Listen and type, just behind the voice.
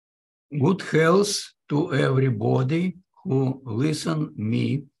Good health to everybody who listen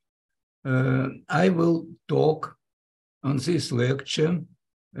me. I will talk on this lecture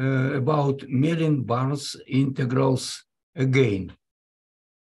about Mellin-Barnes integrals again.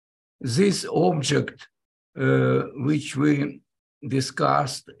 This object, which we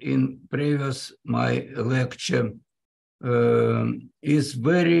discussed in previous my lecture, is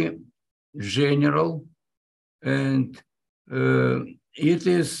very general, and it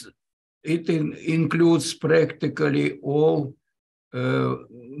includes practically all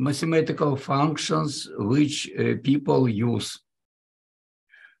mathematical functions which people use.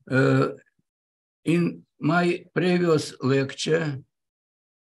 In my previous lecture,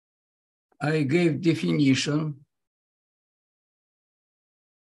 I gave definition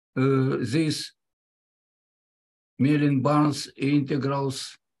these Mellin-Barnes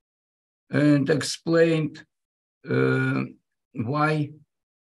integrals and explained why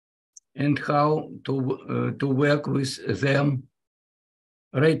and how to work with them.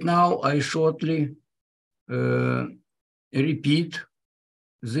 Right now, I shortly repeat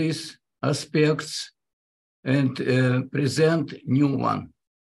these aspects and present new one.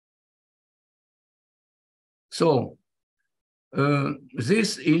 So,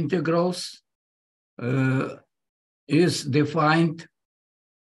 these integrals is defined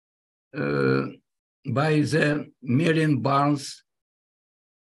by the Mellin-Barnes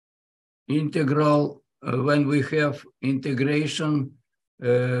integral when we have integration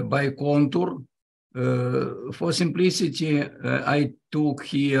by contour. For simplicity, I took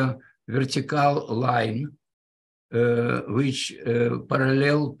here vertical line, which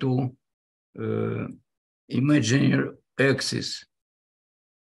parallel to imaginary axis.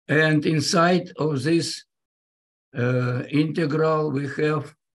 And inside of this integral, we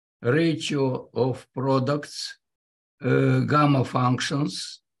have ratio of products, gamma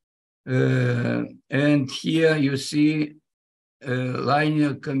functions. And here you see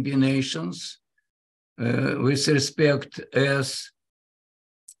linear combinations with respect S,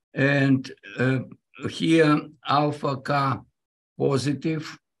 and here alpha k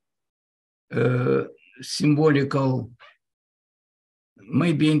positive, symbolical,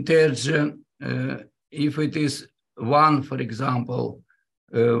 maybe integer. If it is 1, for example,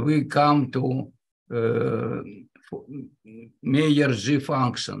 we come to Meyer G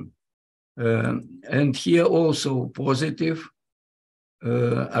function. And here also positive,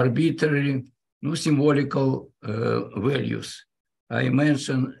 arbitrary, symbolical values. I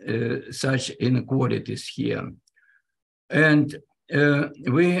mentioned such inequalities here. And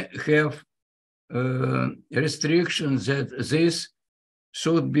we have restrictions that this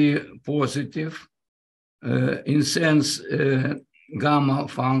should be positive in sense gamma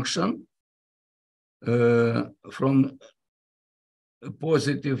function from a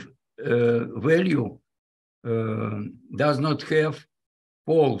positive value does not have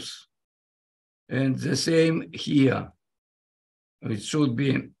poles. And the same here. It should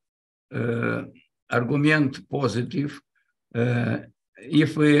be argument positive.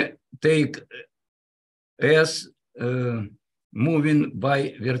 If we take S moving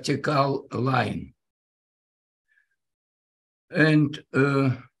by vertical line. And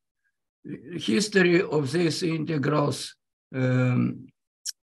history of these integrals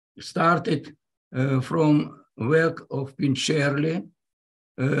started from work of Pincherle,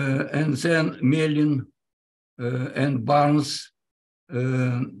 and then Mellin and Barnes.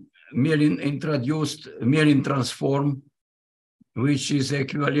 Mellin introduced Mellin transform, which is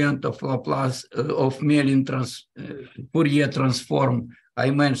equivalent of Laplace of Mellin Fourier transform.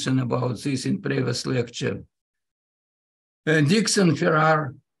 I mentioned about this in previous lecture. Dixon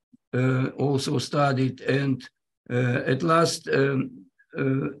Ferrar also studied, and at last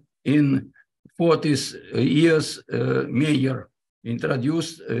in 40s years, Meyer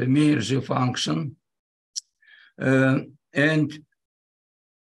introduced Meyer G function. And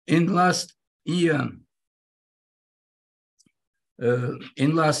in last year,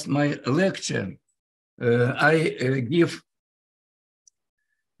 in last my lecture, I give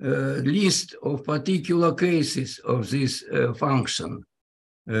list of particular cases of this function.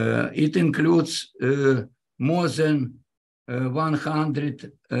 It includes more than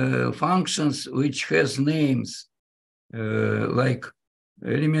 100 functions which has names like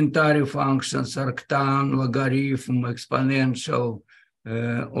elementary functions, arctan, logarithm, exponential,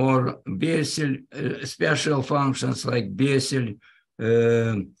 or Bessel, special functions like Bessel,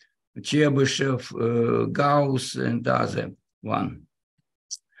 Chebyshev, Gauss, and other one.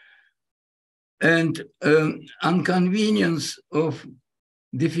 And inconvenience of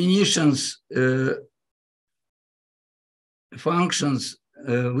definitions functions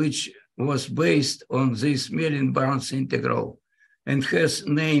which was based on this Mellin-Barnes integral and has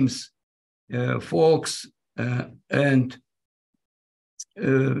names FoxH and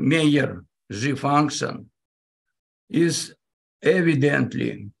Meyer G function, is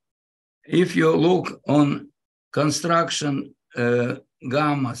evidently, if you look on construction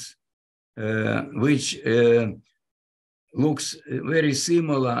gammas, which looks very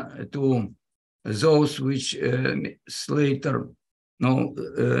similar to those which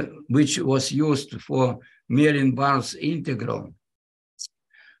which was used for Mellin-Barnes integral,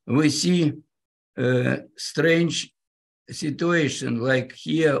 we see a strange situation. Like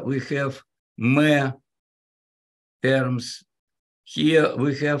here we have me terms, here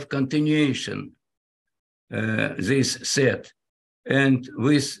we have continuation, this set, and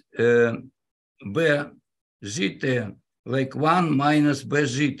with b GT, like 1 minus b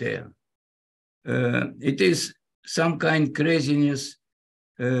GT. It is some kind craziness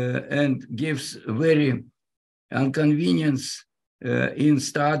and gives very inconvenience in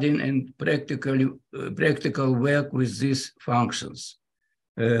studying and practical work with these functions.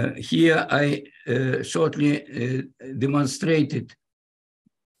 Here I shortly demonstrated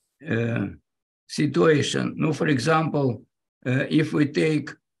situation. Now, for example, if we take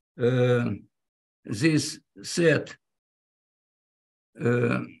this set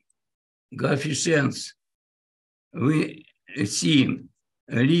coefficients, we see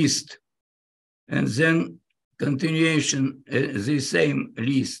a list and then continuation, the same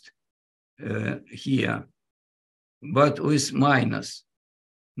list here, but with minus.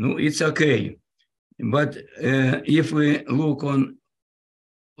 No, it's okay. But if we look on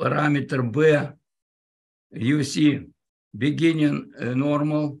parameter b, you see beginning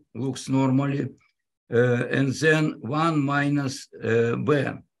normal, looks normally, and then 1 minus b.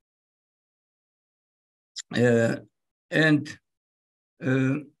 And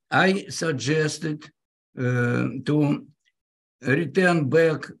I suggested to return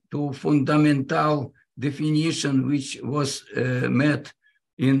back to fundamental definition which was met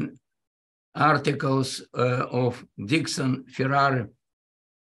in articles of Dixon, Ferrari,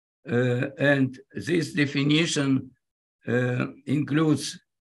 and this definition includes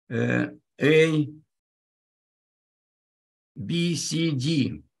A, B, C,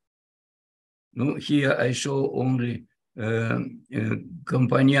 D. No, here I show only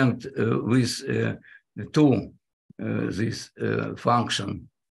component with two, this function,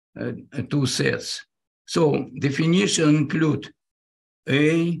 two sets. So definition include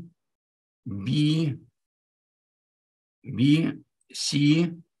A, B, C,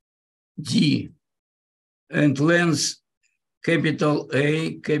 D, and length capital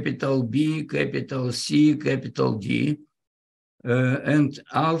A, capital B, capital C, capital D, and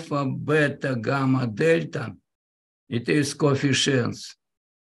alpha, beta, gamma, delta, it is coefficients.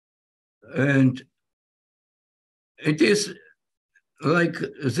 And it is like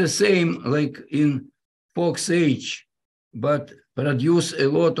the same like in FoxH, but produce a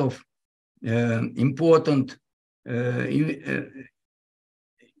lot of important,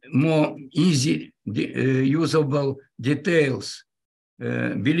 more easy, usable details.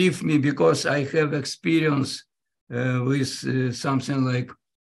 Believe me, because I have experience with something like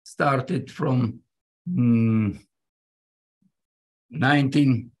started from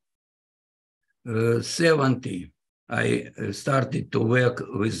 1970. I started to work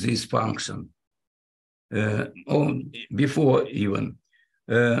with this function, or before even.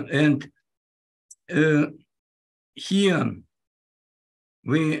 And here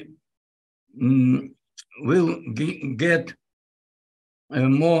we will get a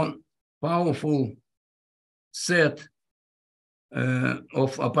more powerful set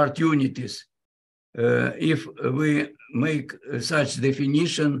of opportunities if we make such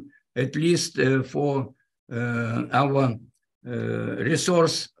definition, at least for our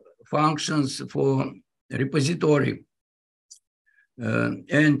resource functions for repository.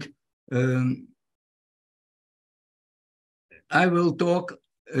 And I will talk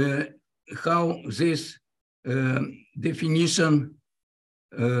how this definition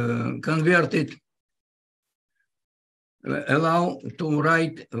converted allow to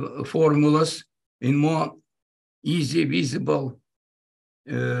write formulas in more easy visible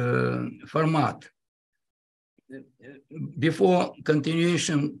format. Before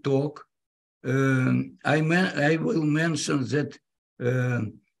continuation talk, I will mention that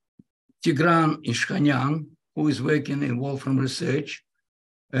Tigran Ishkhanyan, who is working in Wolfram research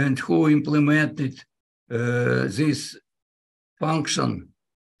and who implemented this function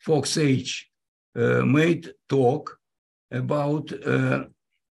FoxH, made talk about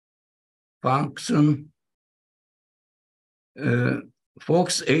function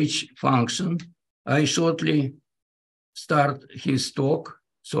FoxH function. I shortly start his talk.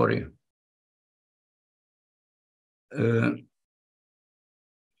 Sorry.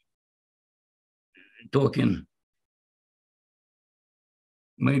 Talking.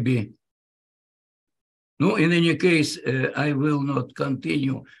 Maybe. No, in any case, I will not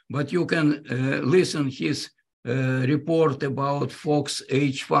continue, but you can listen his report about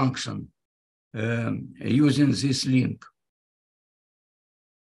FoxH function using this link.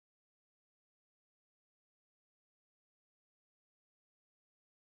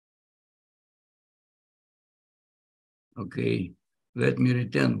 Okay, let me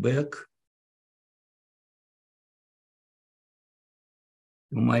return back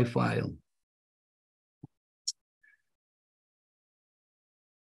to my file.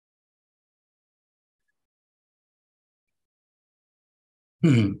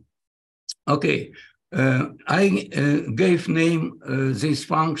 Okay, I gave name this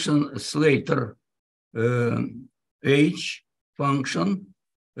function SlaterH function,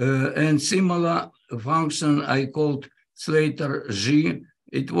 and similar function I called SlaterG.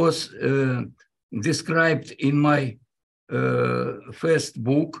 It was described in my first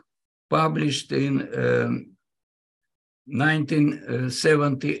book, published in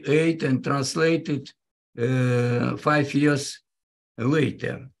 1978 and translated 5 years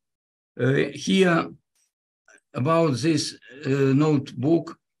later. Here, about this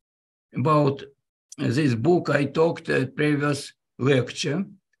notebook, about this book, I talked at previous lecture,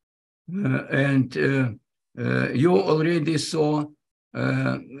 and you already saw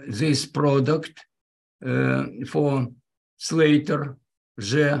this product for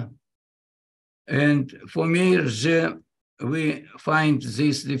SlaterH, and for MergeG, we find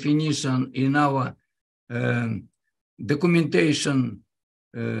this definition in our documentation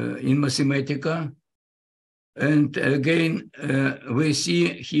in Mathematica. And again, we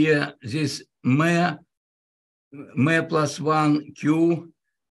see here this me plus 1q,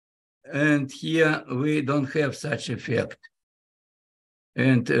 and here we don't have such effect.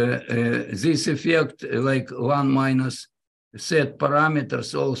 And this effect, like 1 minus set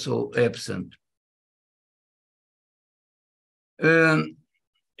parameters, also absent.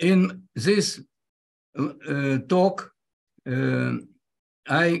 In this talk,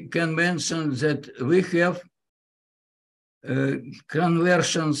 I can mention that we have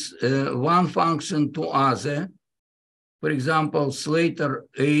conversions one function to other. For example,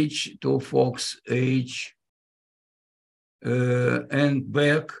 SlaterH to FoxH and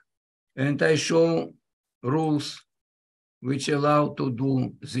back. And I show rules which allow to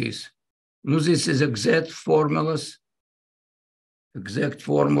do this. Now, this is exact formulas, exact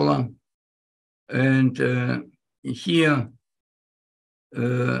formula. And here,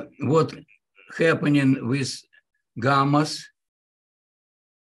 what happening with gammas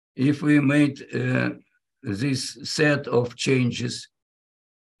if we made this set of changes.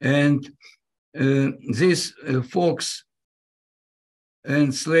 And this Fox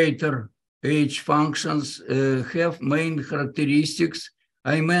and SlaterH functions have main characteristics.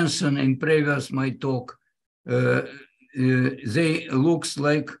 I mentioned in previous my talk, they looks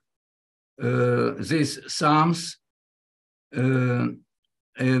like these sums,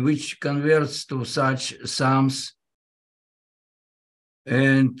 which converts to such sums.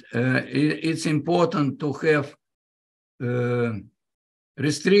 And it's important to have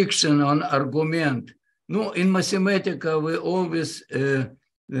restriction on argument. No, in Mathematica, we always have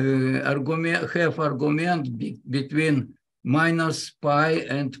argument between minus pi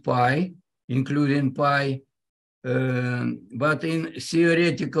and pi, including pi. But in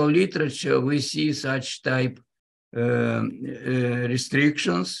theoretical literature, we see such type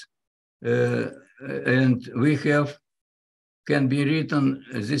restrictions, and we have can be written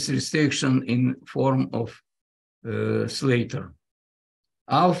this restriction in form of Slater.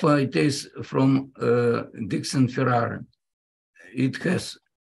 Alpha, it is from Dixon Ferrari. It has,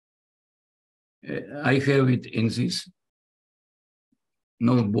 I have it in this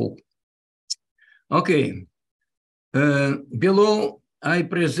notebook. Okay. Below, I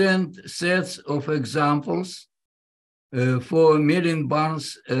present sets of examples for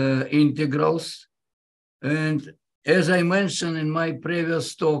Mellin-Barnes integrals. And as I mentioned in my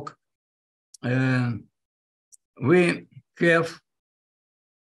previous talk, we have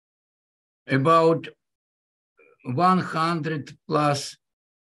about 100 plus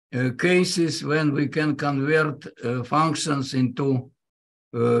cases when we can convert functions into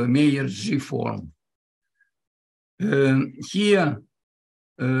MergeG form. Here,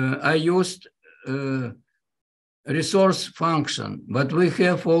 I used resource function, but we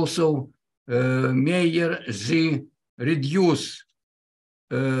have also MergeG reduce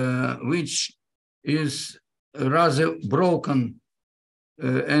which is a rather broken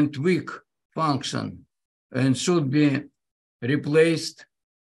and weak function and should be replaced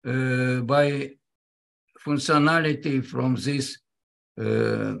by functionality from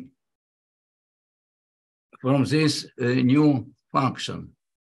this new function.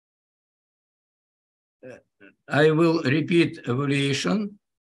 I will repeat evaluation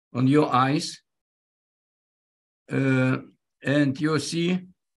on your eyes, and you see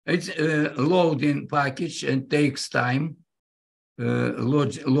it's a loading package and takes time.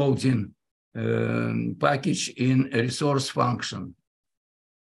 Loading package in a resource function.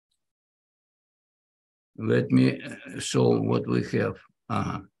 Let me show what we have.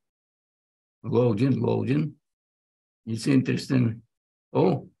 Loading. It's interesting.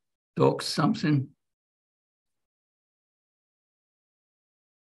 Oh, talks something.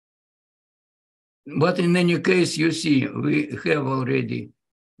 But in any case, you see, we have already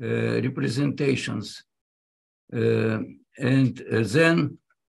representations. And then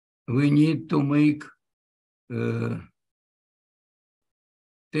we need to make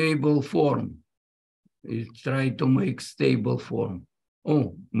table form. We try to make stable form.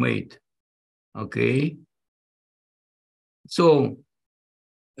 Oh, made. Okay. So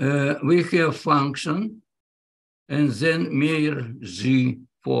we have function and then mere G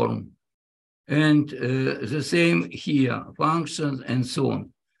form. And the same here, functions and so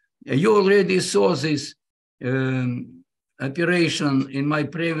on. You already saw this operation in my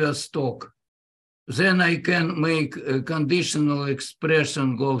previous talk. Then I can make a conditional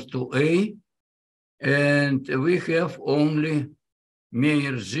expression goes to A, and we have only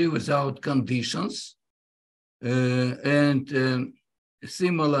mere G without conditions, and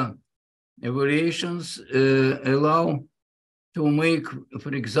similar variations allow to make,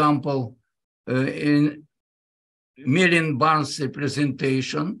 for example, in Mellin-Barnes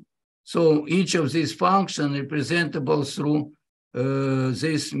representation. So each of these functions representable through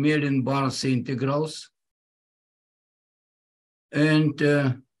these Mellin-Barnes integrals. And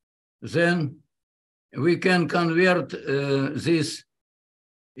then we can convert this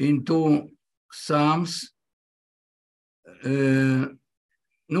into sums. Here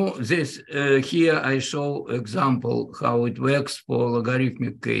I show example how it works for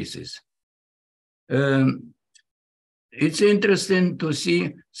logarithmic cases. It's interesting to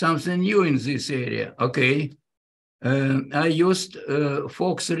see something new in this area. Okay, I used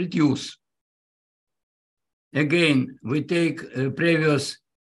FoxH reduce. Again, we take previous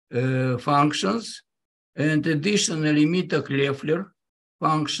functions and additionally Mittag-Leffler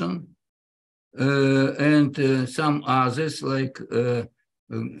function and some others like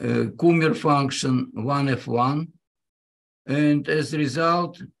Kummer function 1f1, and as a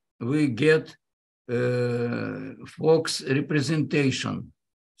result we get FoxH representation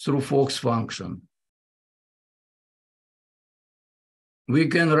through FoxH function. We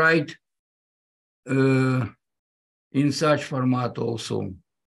can write in such format also.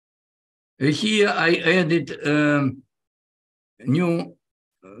 Here I added new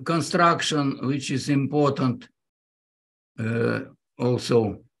construction, which is important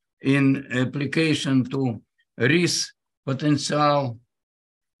also in application to risk potential.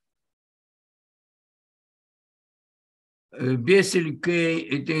 Basically, K,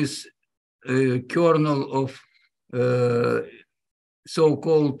 it is a kernel of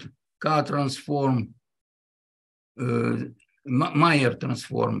so-called K transform, Meyer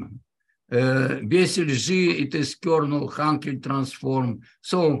transform. Basically, G, it is kernel Hankel transform.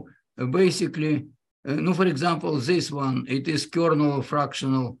 So basically, for example, this one, it is kernel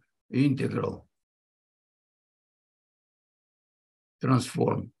fractional integral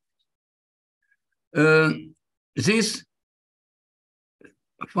transform. This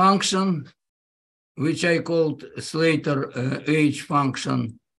function, which I called SlaterH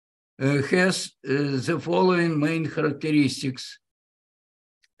function, has the following main characteristics.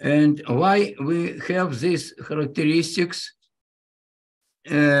 And why we have these characteristics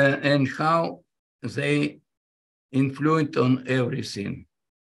and how they influence on everything.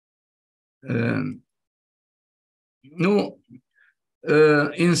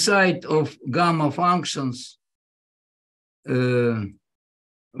 Inside of gamma functions,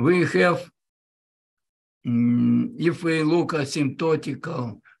 we have, if we look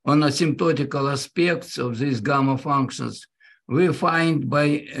asymptotical aspects of these gamma functions, we find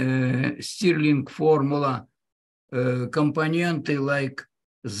by Stirling formula componente like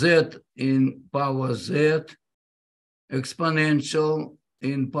z in power z, exponential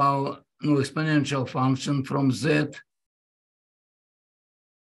in power, exponential function from z.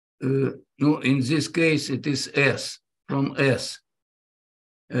 In this case, it is s, from s.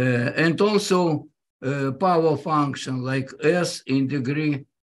 and also power function like S in degree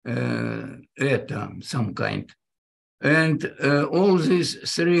eta, some kind. And all these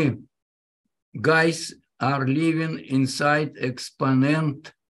three guys are living inside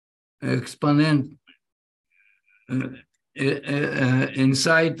exponent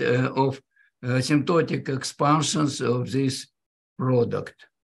inside of asymptotic expansions of this product.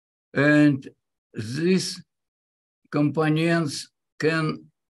 And these components can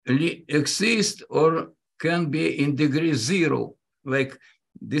exist or can be in degree 0, like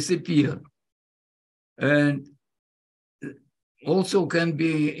disappear. And also can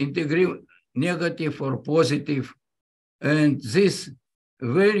be in degree negative or positive. And these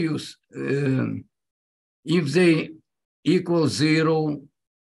values, if they equal 0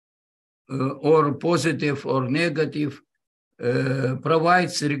 or positive or negative,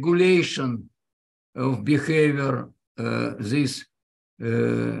 provides regulation of behavior, these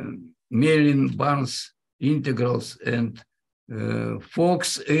Mellin-Barnes integrals and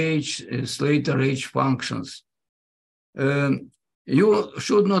FoxH, SlaterH functions. You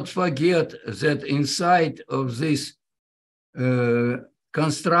should not forget that inside of this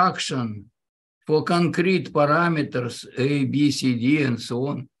construction for concrete parameters A, B, C, D, and so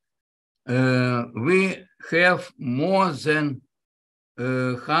on, we have more than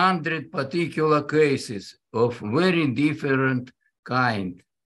 100 particular cases of very different kind.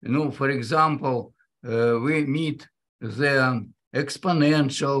 You know, for example, we meet the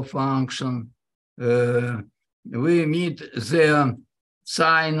exponential function, we meet the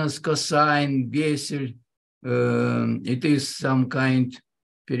sinus, cosine, Bessel. It is some kind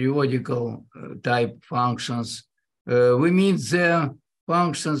periodical type functions. We meet the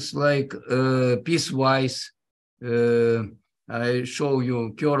functions like piecewise. I show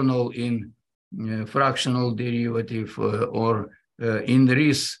you kernel in fractional derivative or in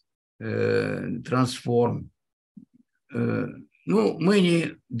Riesz transform. No,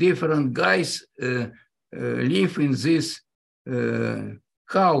 many different guys live in this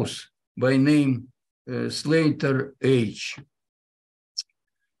house by name SlaterH.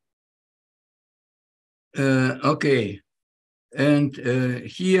 Okay, and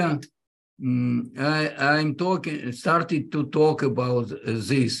here I'm started to talk about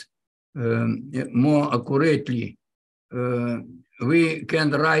this more accurately. We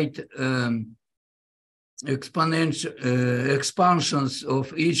can write expansions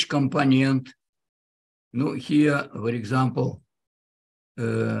of each component. No, here, for example,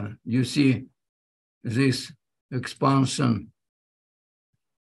 you see this expansion.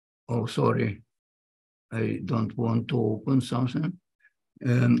 Oh, sorry, I don't want to open something.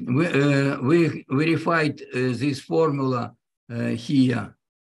 We verified this formula here,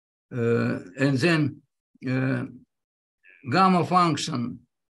 and then gamma function.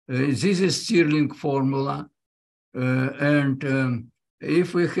 This is Stirling formula, and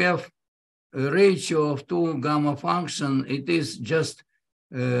if we have a ratio of two gamma function, it is just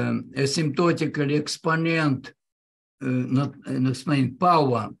asymptotically exponent, not an exponent,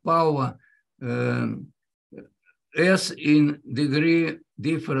 power S in degree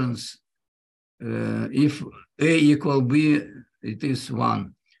difference. If A equal B, it is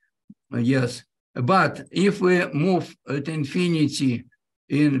 1. Yes, but if we move at infinity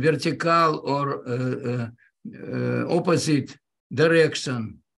in vertical or opposite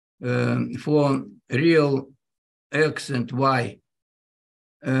direction for real X and Y,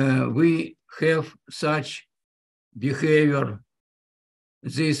 we have such behavior,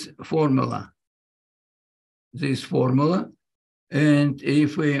 this formula, and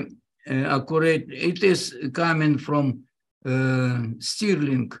if we accurate, it is coming from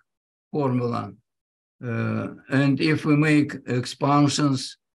Stirling formula, and if we make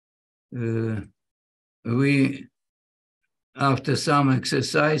expansions, we, after some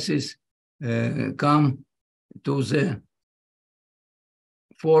exercises, come to the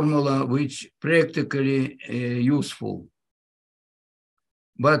formula which practically useful.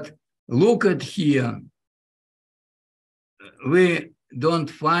 But look at here, we don't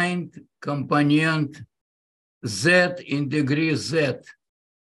find component Z in degree Z.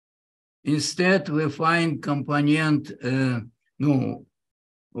 Instead, we find component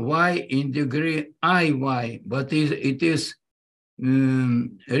Y in degree IY, but it is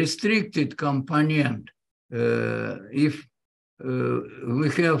restricted component if we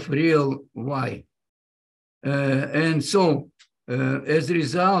have real Y. And so, as a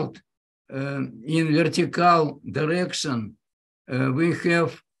result, in vertical direction, we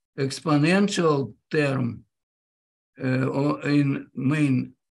have exponential term in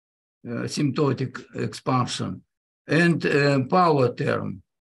main asymptotic expansion and power term.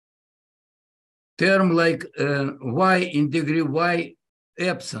 term like y in degree y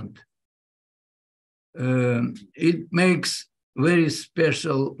absent. It makes very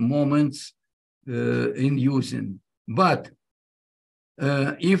special moments in using. But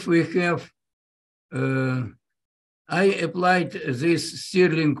if we have, I applied these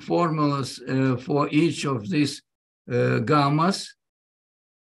Stirling formulas for each of these gammas,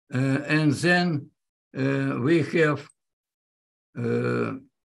 and then we have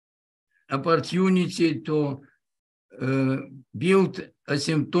opportunity to build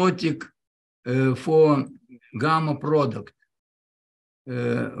asymptotic for gamma product.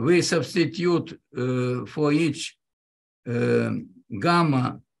 We substitute for each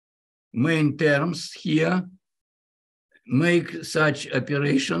gamma main terms here, make such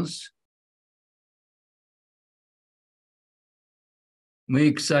operations, for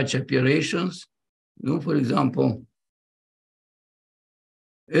example,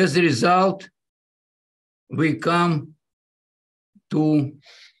 as a result, we come to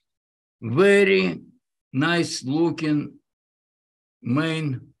very nice looking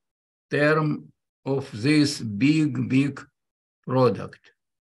main term of this big product.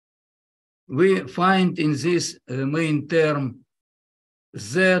 We find in this main term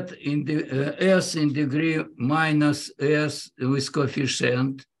z in the s in degree minus s with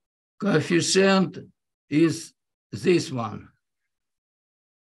coefficient. Coefficient is this one.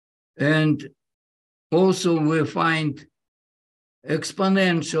 And also we find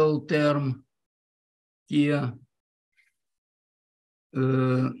exponential term here,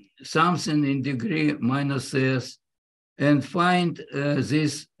 something in degree minus s, and find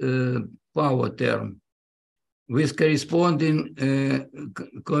this power term with corresponding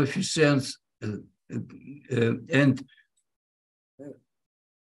coefficients. And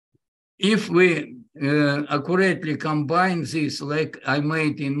if we accurately combine this, like I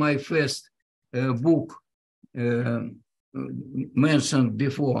made in my first book mentioned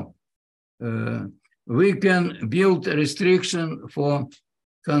before, we can build a restriction for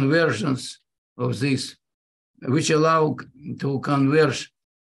conversions of this, which allow to converge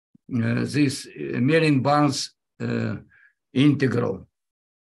this Mellin-Barnes integral.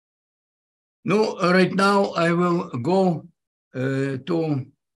 Now, right now, I will go to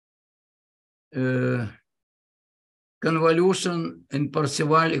convolution and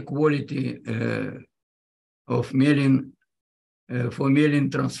Parseval equality of Mellin for Mellin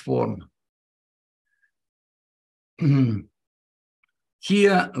transform.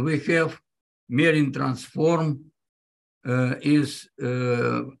 Here we have Mellin transform is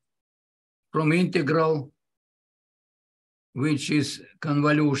from integral, which is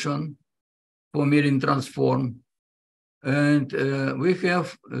convolution for Mellin transform. And we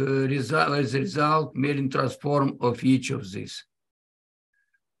have as a result Mellin transform of each of these.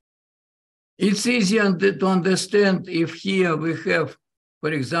 It's easier to understand if here we have,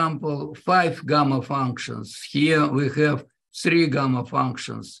 for example, 5 gamma functions. Here we have 3 gamma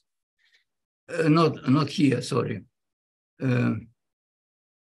functions. Not here, sorry.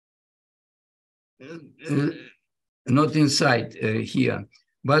 Not inside here.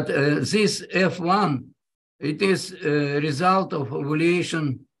 But this F1, it is a result of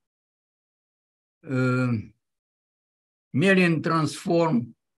ovulation Mellin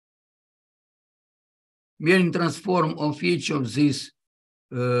transform of each of these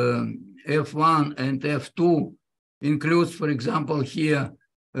F1 and F2 includes, for example, here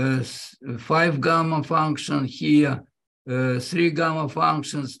 5 gamma functions, here 3 gamma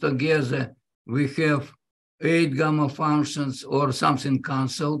functions. Together we have 8 gamma functions, or something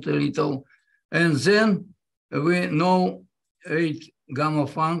canceled a little. And then we know 8 gamma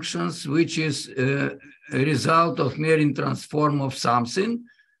functions, which is a result of Mellin transform of something.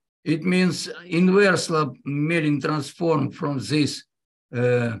 It means inverse Mellin transform from this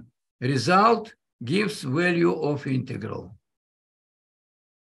result gives value of integral.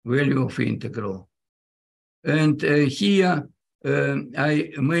 And here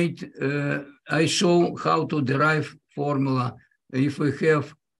I show how to derive formula if we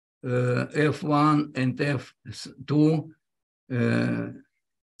have F1 and F2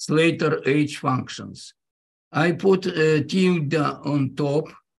 SlaterH functions. I put a tilde on top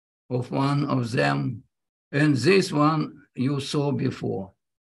of one of them, and this one you saw before.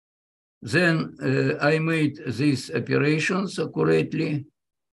 Then I made these operations accurately,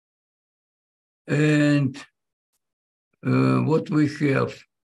 and what we have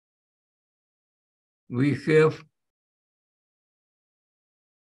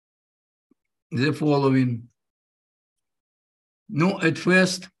the following. No, at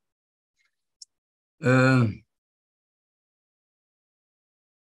first,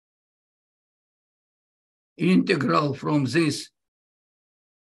 integral from this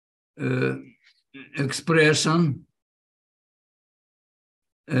expression,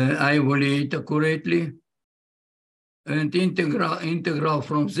 I evaluate accurately, and integral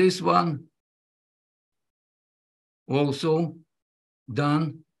from this one also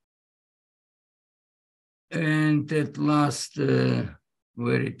done. And at last,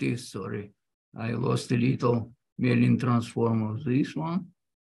 where it is, sorry, I lost a little Mellin transform of this one.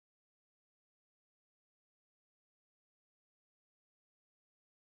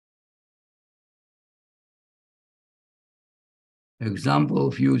 Example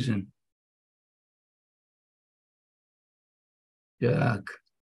of using. Так.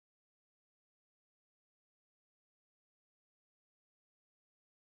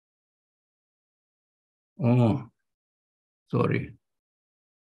 Oh, sorry.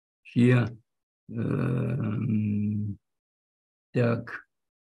 Here. Так.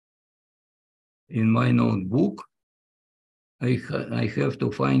 In my notebook, I have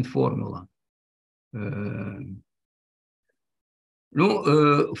to find formula.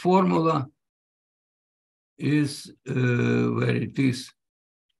 Formula is where it is.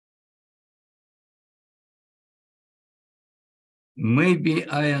 Maybe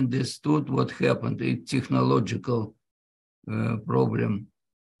I understood what happened. It's technological problem.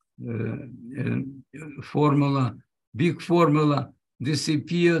 Formula, big formula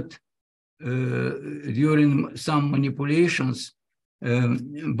disappeared during some manipulations,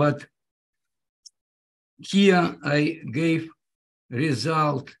 but here I gave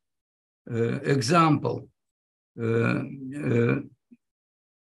result example,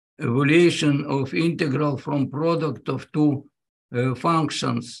 evaluation of integral from product of two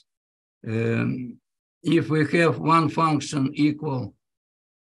functions. If we have one function equal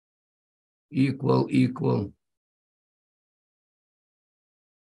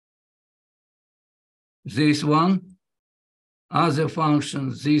this one, other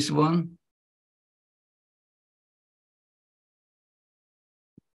function this one,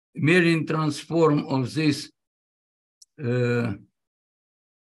 Mellin transform of this,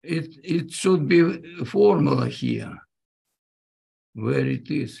 it should be formula here, where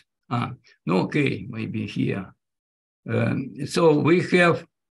it is. Okay, maybe here. So we have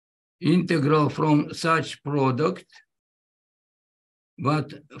integral from such product,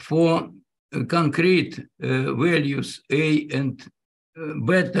 but for concrete values A and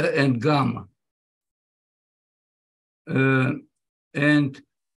beta and gamma. And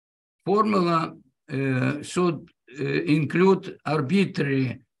formula should include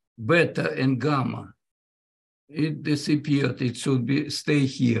arbitrary beta and gamma. It disappeared. It should stay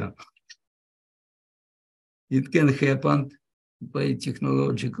here. It can happen by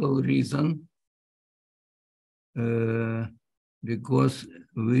technological reason because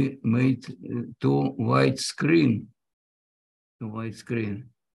we made too wide screen.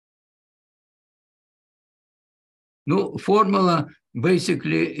 No, formula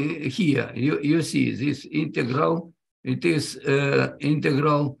basically here, you see this integral, it is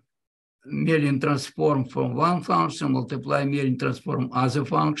integral Mellin transform from one function, multiply Mellin transform other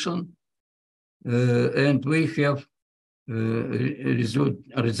function, and we have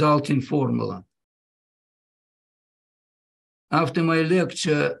resulting formula. After my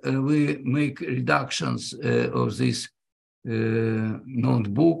lecture, we make reductions of this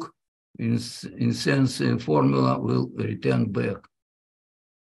notebook. In sense, formula will return back.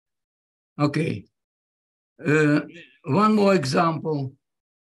 Okay. One more example.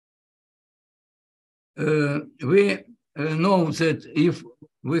 We know that if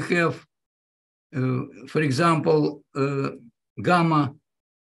we have, for example, gamma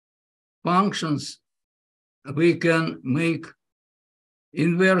functions, we can make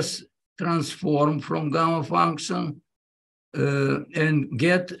inverse transform from gamma function and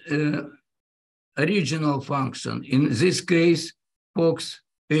get original function. In this case,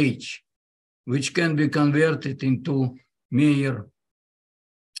 FoxH, which can be converted into Meyer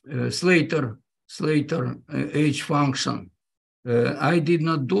SlaterH function. I did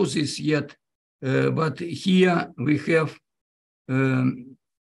not do this yet, but here we have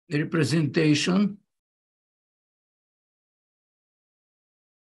representation.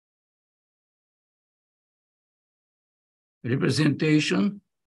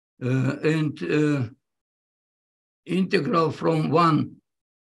 And integral from one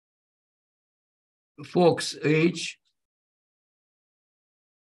FoxH,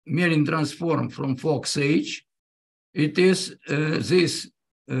 Mellin transform from FoxH. It is this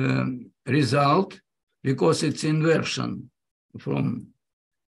result because it's inversion from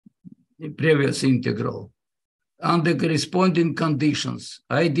the previous integral. under corresponding conditions.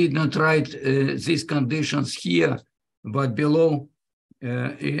 I did not write these conditions here, but below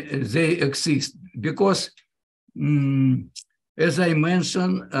they exist. Because, as I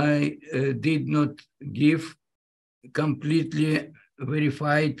mentioned, I did not give completely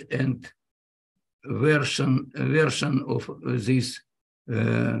verified and version of this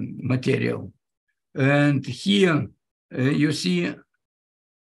material. And here you see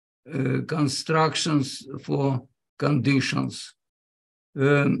constructions for conditions.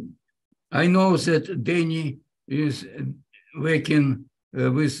 I know that Danny is working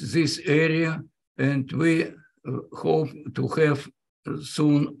with this area, and we hope to have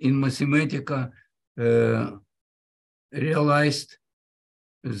soon in Mathematica realized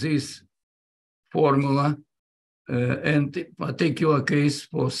this formula and particular case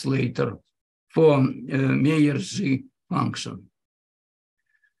for SlaterH, for Meyer's function.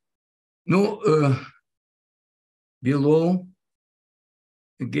 Now, below,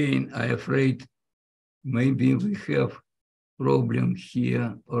 again, I'm afraid maybe we have problem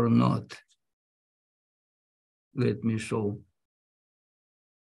here or not. Let me show.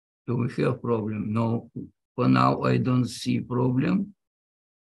 Do we have problem? No, for now I don't see problem.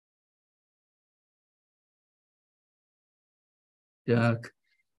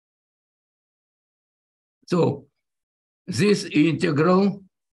 So this integral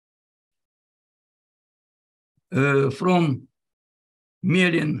from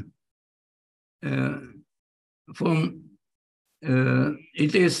Mellin,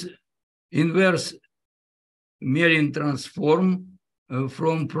 it is inverse Mellin transform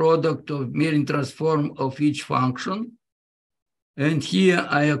from product of Mellin transform of each function. And here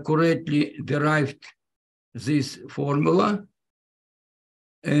I accurately derived this formula,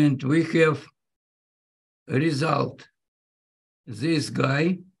 and we have a result. This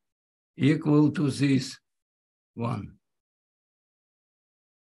guy equal to this one.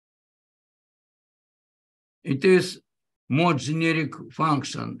 It is more generic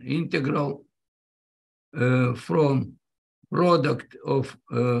function, integral from product of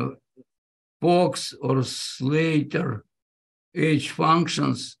FoxH or SlaterH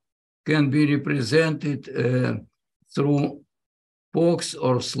functions can be represented through FoxH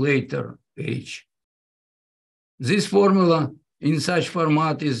or SlaterH. This formula in such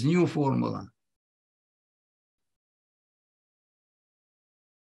format is new formula.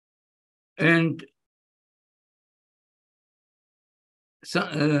 And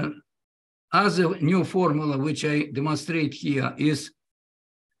other new formula which I demonstrate here is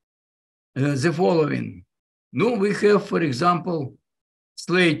the following. Now we have, for example,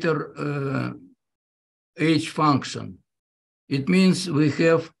 SlaterH function. It means we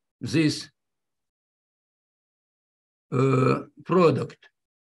have this product.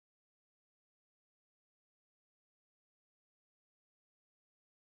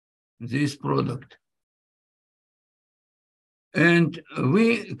 This product. And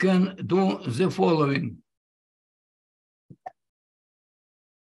we can do the following.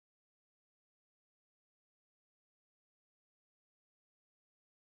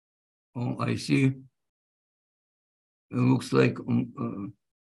 Oh, I see. It looks like,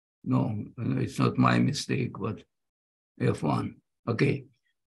 no, it's not my mistake, but F1. Okay.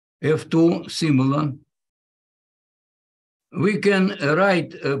 F2, similar. We can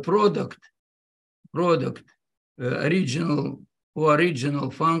write a product original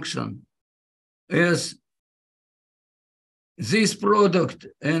function as this product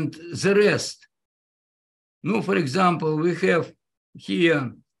and the rest. Now, for example, we have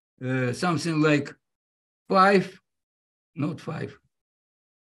here something like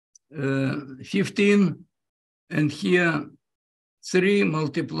 15, and here 3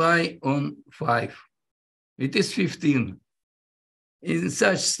 multiply on 5. It is 15. In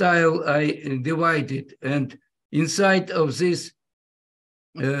such style, I divide it, and inside of this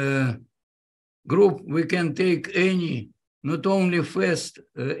group, we can take any, not only first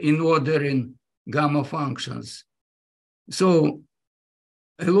in ordering gamma functions. So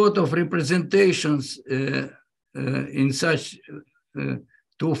a lot of representations in such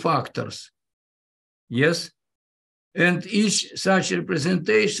 2 factors. Yes, and each such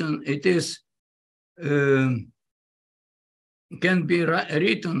representation, it is can be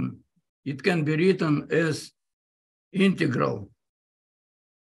written. It can be written as integral,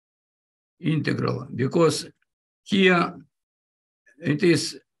 because here it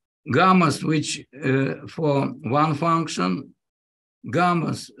is gammas which for one function,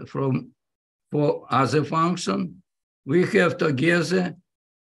 gammas for other function. We have together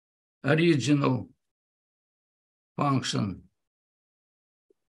original function.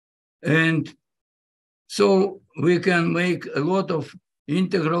 And so we can make a lot of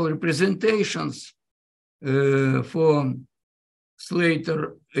integral representations for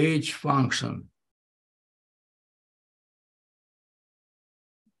SlaterH function.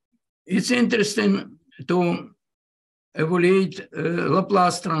 It's interesting to evaluate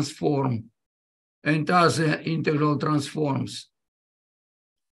Laplace transform and other integral transforms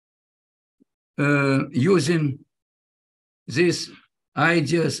using these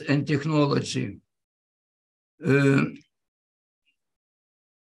ideas and technology.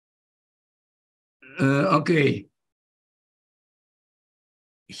 Okay.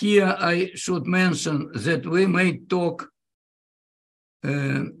 Here I should mention that we may talk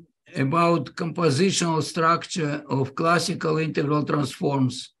about compositional structure of classical integral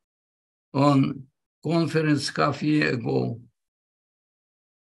transforms on conference half year ago.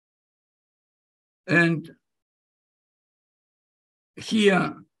 And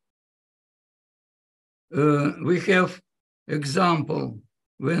here we have example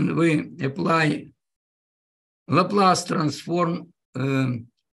when we apply Laplace transform to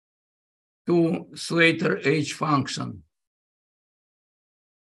SlaterH function.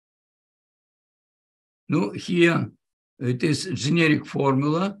 Now here it is generic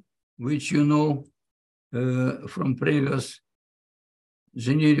formula, which you know from previous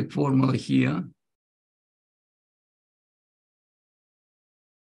generic formula here.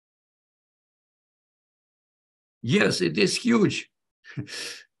 Yes, it is huge.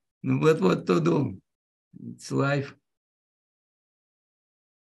 But what to do? It's life.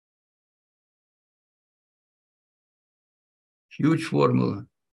 Huge formula.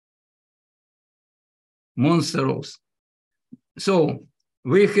 Monstrous. So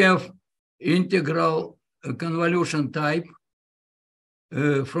we have integral convolution type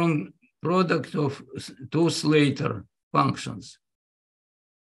from product of two Slater functions.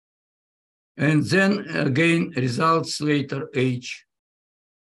 And then again results SlaterH.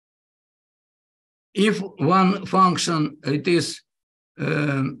 If one function it is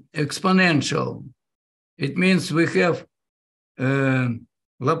exponential, it means we have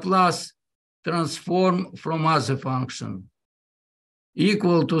Laplace transform from other function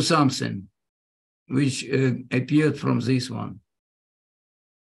equal to something which appeared from this one.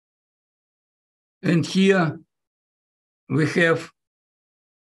 And here we have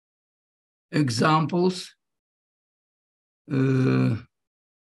examples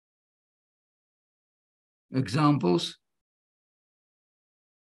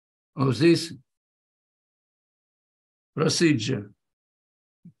of this procedure.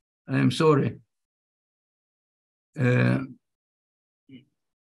 I am sorry.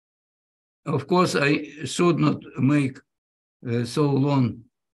 Of course, I should not make so long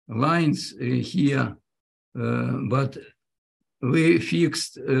lines here, but we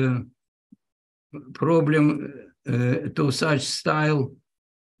fixed problem to such style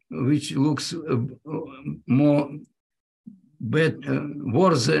which looks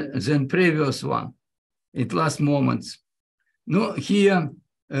worse than previous one at last moments. Now here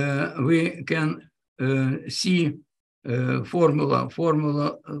we can see formula for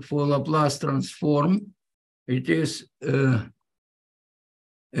Laplace transform. It is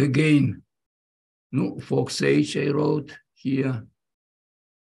again FoxH I wrote here.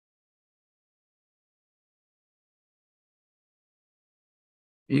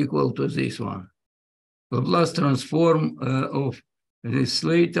 Equal to this one. Laplace transform of the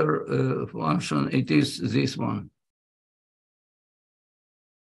Slater function, it is this one.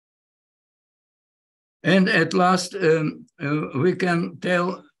 And at last, we can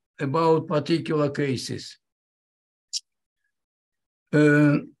tell about particular cases.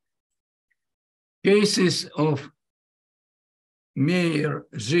 Cases of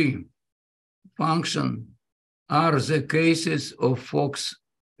Meyer-G function are the cases of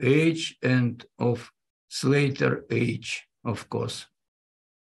FoxH and of SlaterH, of course.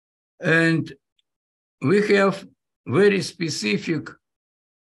 And we have very specific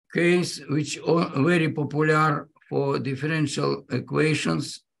case which are very popular for differential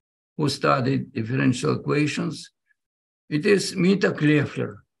equations, who studied differential equations. It is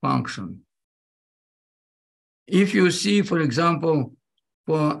Mittag-Leffler function. If you see, for example,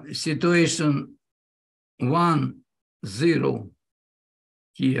 for situation 1, 0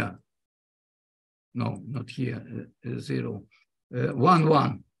 here, no, not here, 0, 1,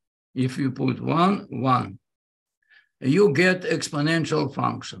 1. If you put 1, 1, you get exponential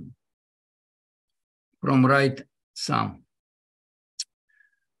function from right sum.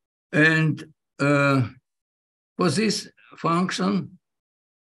 And for this function,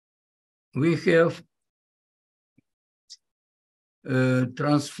 we have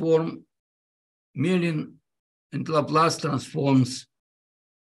transform Mellin-Barnes and Laplace transforms.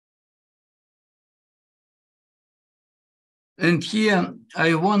 And here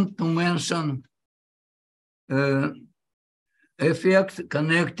I want to mention effect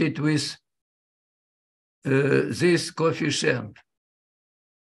connected with this coefficient.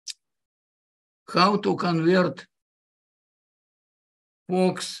 How to convert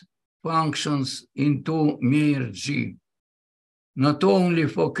Fox functions into Meyer G, not only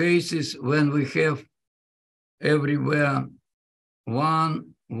for cases when we have everywhere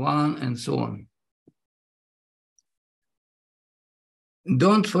 1, 1, and so on.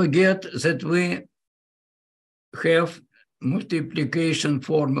 Don't forget that we have multiplication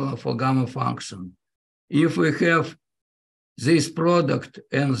formula for gamma function. If we have this product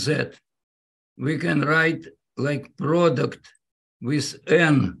nz, we can write like product with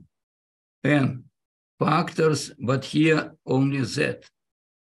n factors, but here only z.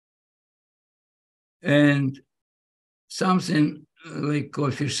 And something like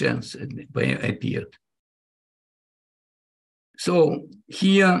coefficients appeared. So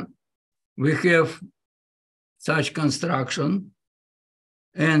here we have such construction.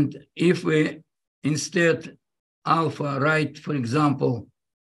 And if we instead alpha write, for example,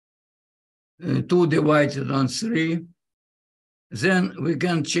 2 divided on 3, then we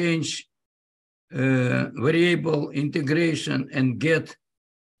can change variable integration and get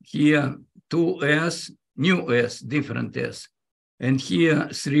here 2s, new s, different s, and here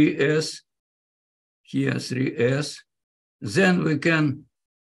 3s, here 3s. Then we can,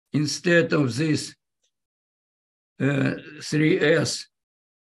 instead of this 3s,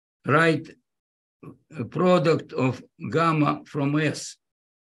 write a product of gamma from s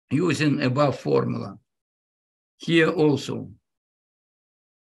using above formula. Here also.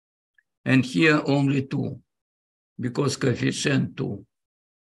 And here only 2, because coefficient 2.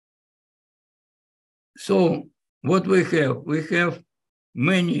 So what we have? We have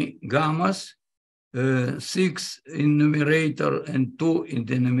many gammas, 6 in numerator and 2 in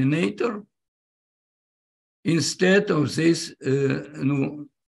denominator, instead of this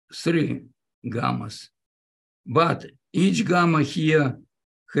 3 gammas. But each gamma here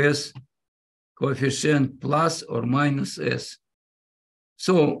has coefficient plus or minus s.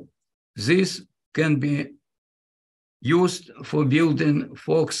 So this can be used for building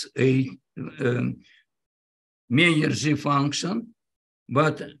FoxH Meyer G function,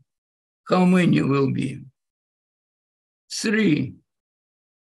 but how many will be? 3.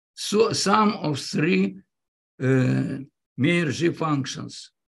 So sum of 3 Meyer G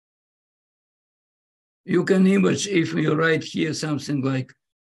functions. You can imagine if you write here something like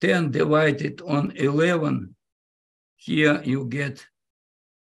 10 divided on 11, here you get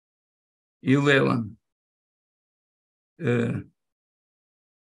 11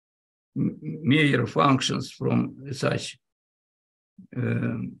 Meyer functions from such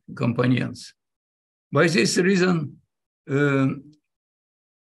components. By this reason,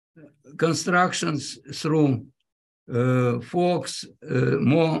 constructions through Fox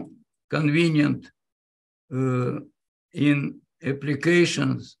more convenient in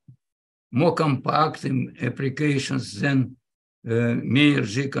applications, more compact in applications than Meyer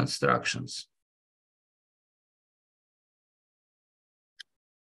G constructions.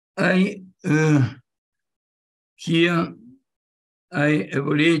 Here I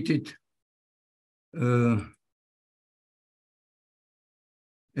evaluated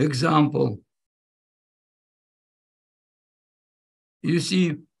example. You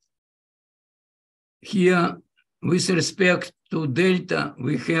see, here with respect to delta,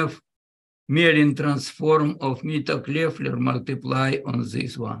 we have Mellin transform of Mittag-Leffler multiply on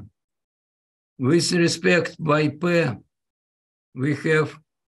this one. With respect by P, we have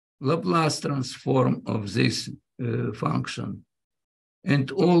Laplace transform of this function. And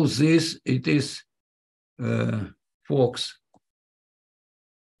all this, it is Fox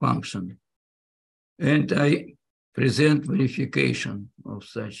function. And I present verification of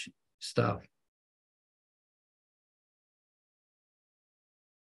such stuff.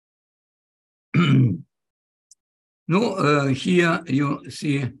 No, here you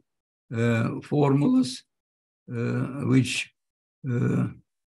see formulas which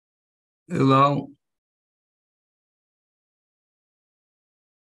allow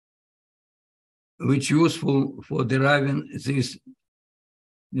which useful for deriving these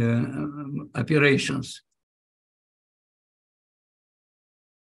operations.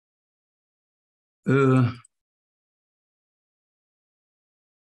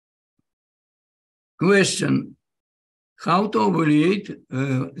 Question: how to evaluate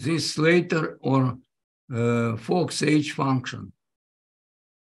this SlaterH or FoxH function?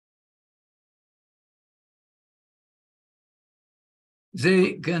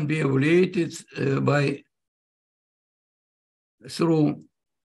 they can be evaluated through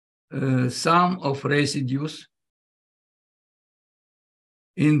sum of residues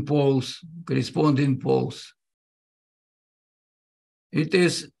in poles, corresponding poles. It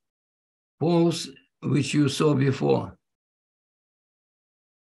is poles which you saw before.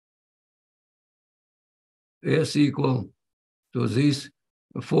 S equal to this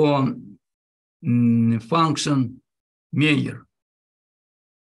for function Meyer.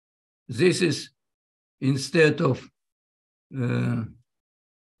 This is instead of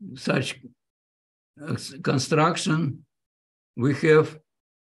such construction, we have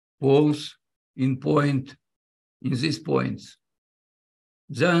poles in these points.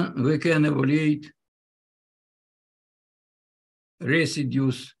 Then we can evaluate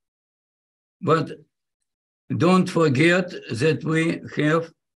residues, but don't forget that we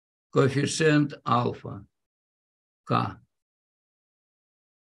have coefficient alpha, K.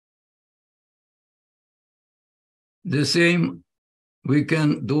 The same we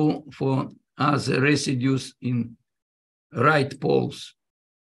can do for other residues in right poles.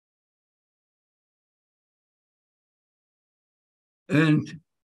 And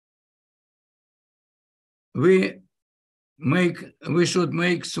we should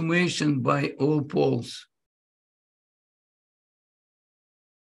make summation by all poles.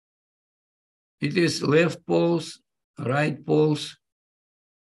 It is left poles, right poles,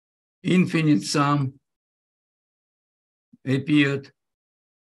 infinite sum appeared.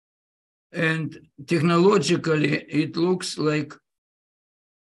 And technologically, it looks like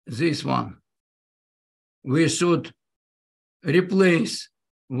this one. We should replace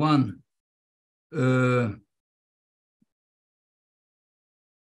one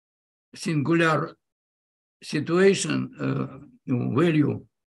singular situation value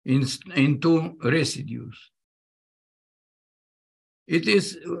into residues. It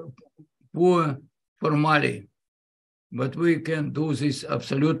is poor formally, but we can do this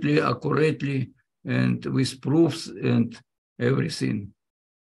absolutely accurately and with proofs and everything.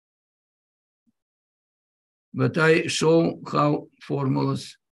 But I show how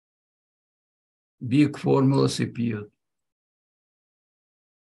formulas, big formulas appear.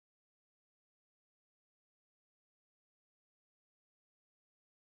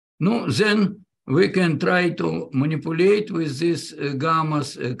 No, then we can try to manipulate with these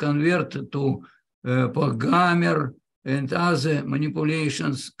gammas, convert to Pogammer, and other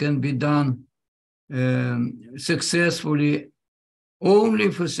manipulations can be done successfully only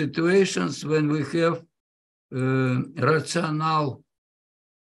for situations when we have rational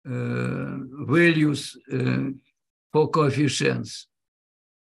values for coefficients,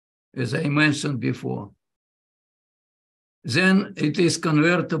 as I mentioned before. Then it is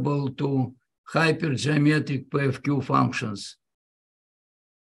convertible to hypergeometric PFQ functions.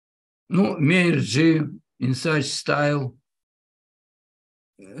 No, Meyer G in such style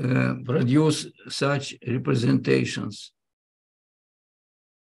produce such representations.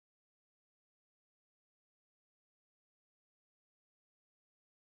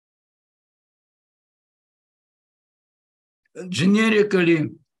 Generically,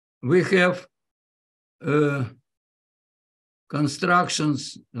 we have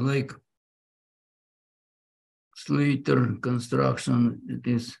constructions like SlaterH construction. It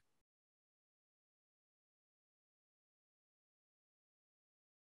is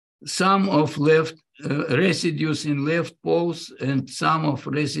sum of left residues in left poles and sum of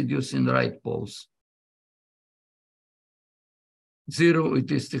residues in right poles. Zero, it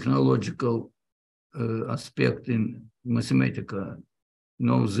is technological aspect in Mathematica.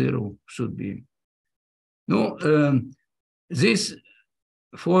 No, zero should be. No, this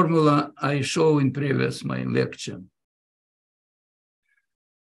formula I show in previous my lecture.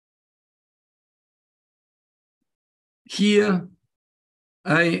 Here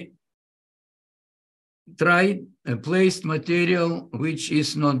I tried a placed material which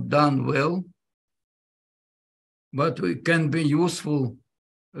is not done well, but it can be useful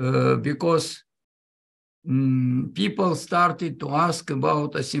because people started to ask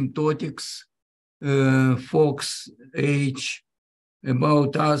about asymptotics, FoxH,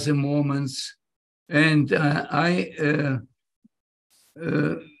 about other moments, and I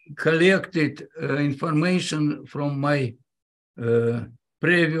collected information from my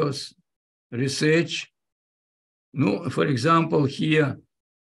previous research. No, for example, here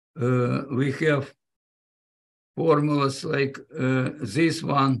we have formulas like this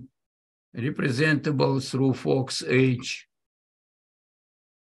one, representable through FoxH.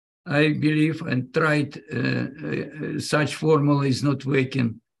 I believe and tried such formula is not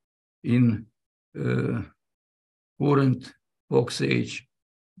working in current FoxH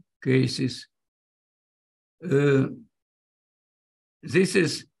cases. This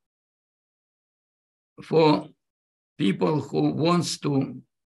is for people who wants to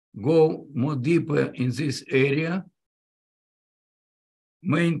go more deeper in this area.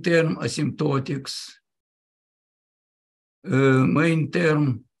 Main term asymptotics, main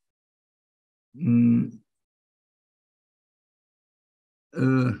term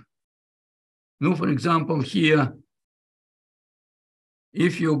for example, here,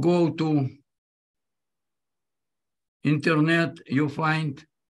 if you go to internet, you find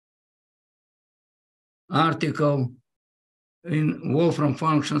article in Wolfram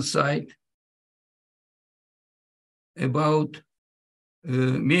function site about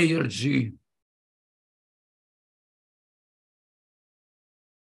Meyer G.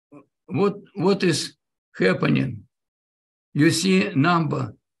 What is happening? You see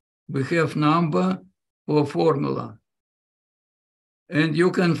number. We have number for formula. And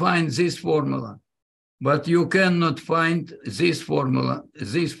you can find this formula. But you cannot find this formula,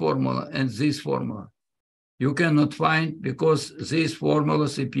 and this formula. You cannot find because these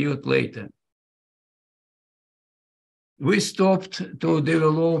formulas appeared later. We stopped to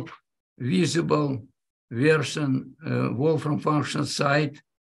develop visible version Wolfram function site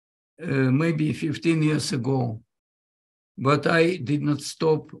maybe 15 years ago. But I did not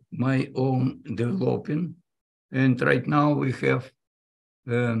stop my own developing. And right now we have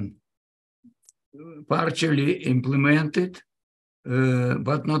partially implemented,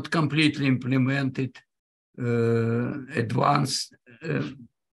 but not completely implemented,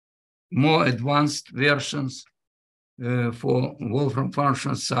 more advanced versions for Wolfram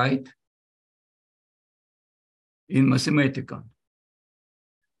function site in Mathematica.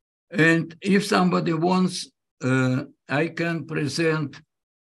 And if somebody wants, I can present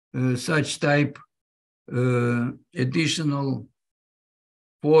such type additional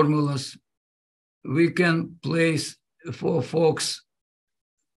formulas we can place for Fox,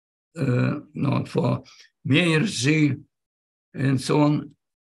 not for Meyer G, and so on,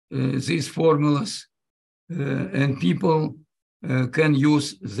 these formulas, and people can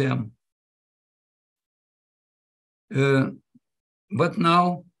use them. But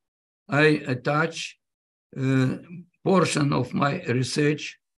now I attach portion of my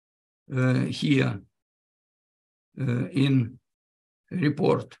research here in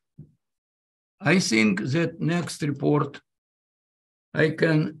report. I think that next report I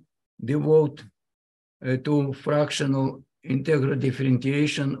can devote to fractional integral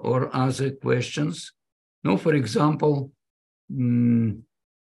differentiation or other questions. No, for example,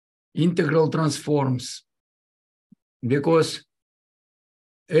 integral transforms, because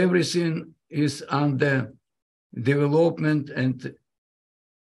everything is under development, and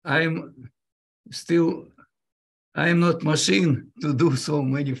I'm not machine to do so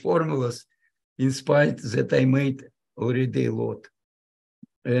many formulas, in spite that I made already a lot.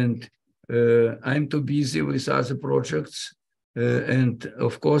 And I'm too busy with other projects. And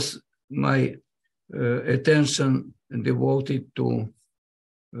of course, my attention devoted to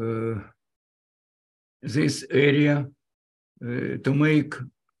this area to make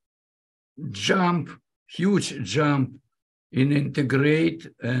huge jump in integrate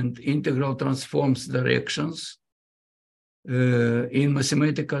and integral transforms directions in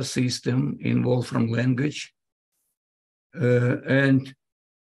mathematical system in Wolfram language. And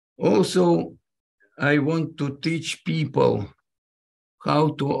also, I want to teach people how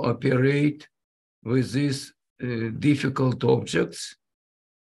to operate with these difficult objects,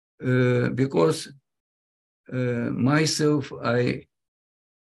 because myself, I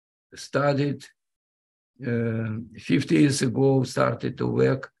studied 50 years ago, started to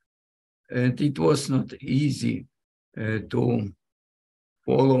work, and it was not easy to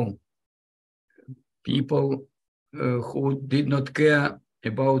follow people who did not care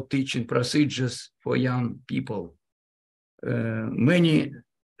about teaching procedures for young people. Many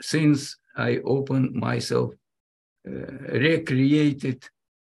things I opened myself, recreated,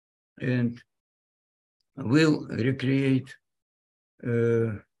 and will recreate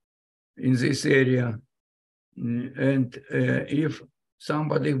in this area. And if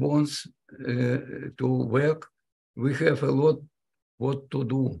somebody wants to work, we have a lot what to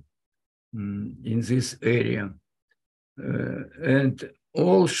do in this area. And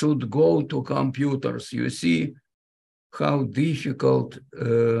all should go to computers. You see how difficult,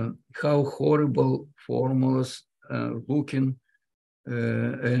 how horrible formulas are looking.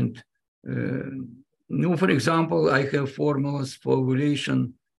 And for example, I have formulas for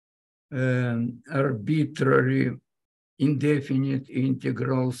evaluation arbitrary indefinite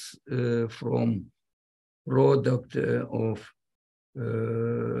integrals from product of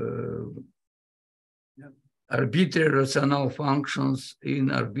arbitrary rational functions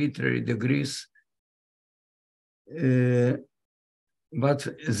in arbitrary degrees. But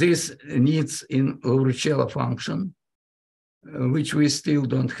this needs in Lauricella function, which we still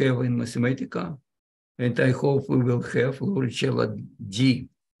don't have in Mathematica. And I hope we will have Lauricella D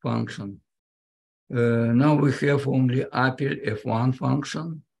function. Now we have only upper F1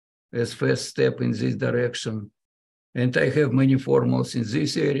 function as first step in this direction. And I have many formulas in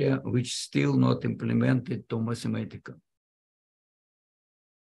this area which still not implemented to Mathematica.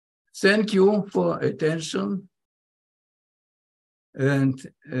 Thank you for attention. And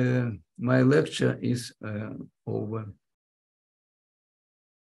my lecture is over.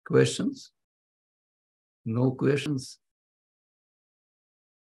 Questions? No questions?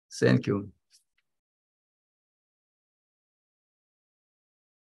 Thank you.